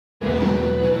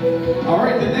All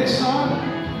right, the next song,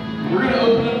 we're going to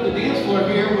open up the dance floor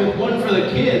here with one for the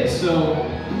kids. So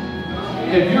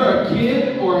if you're a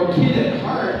kid or a kid at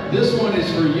heart, this one is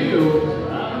for you.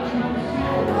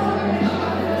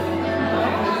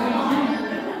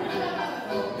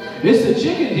 It's the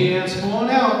chicken dance. Come on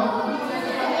out.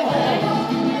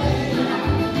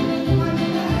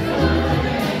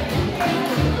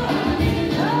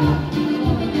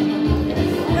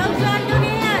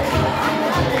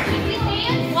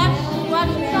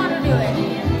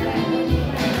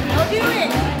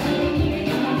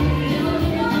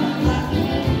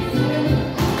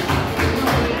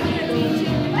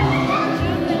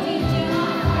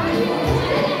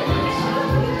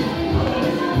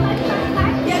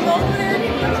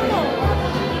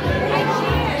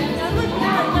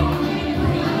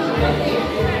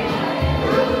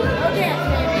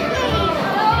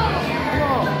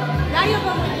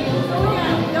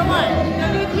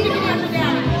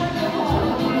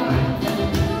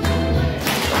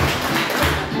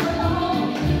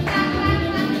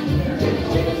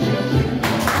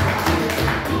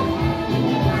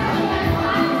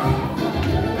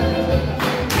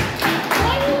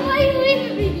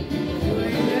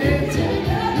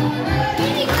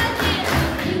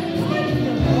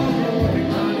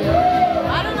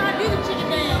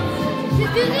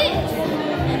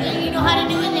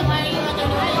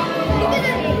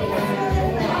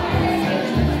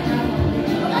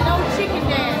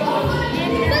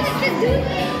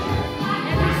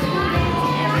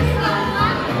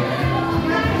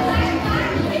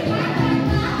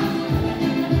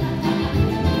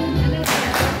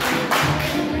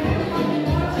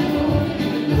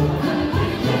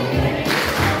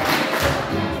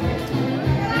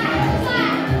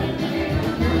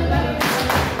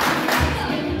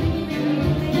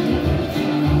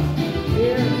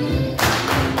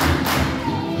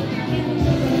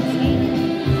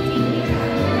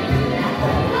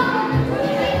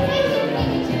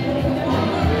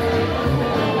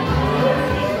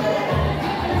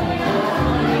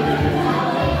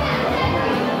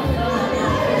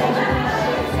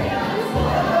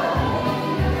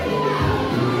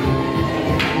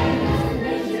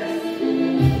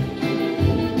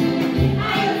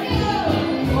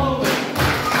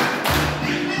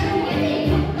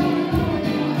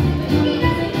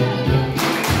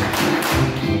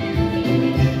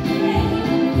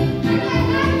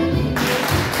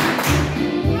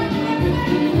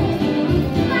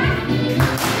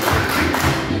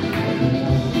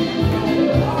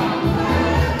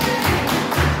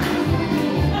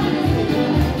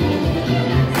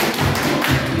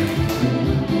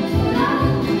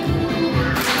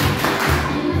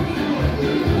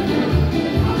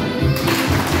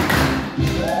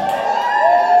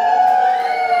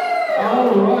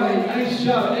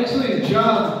 Excellent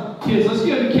job, kids. Let's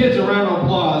give the kids a round of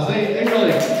applause. They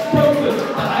really broke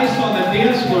the ice on the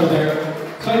dance floor there.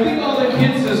 So I think all the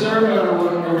kids deserve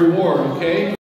a reward, okay?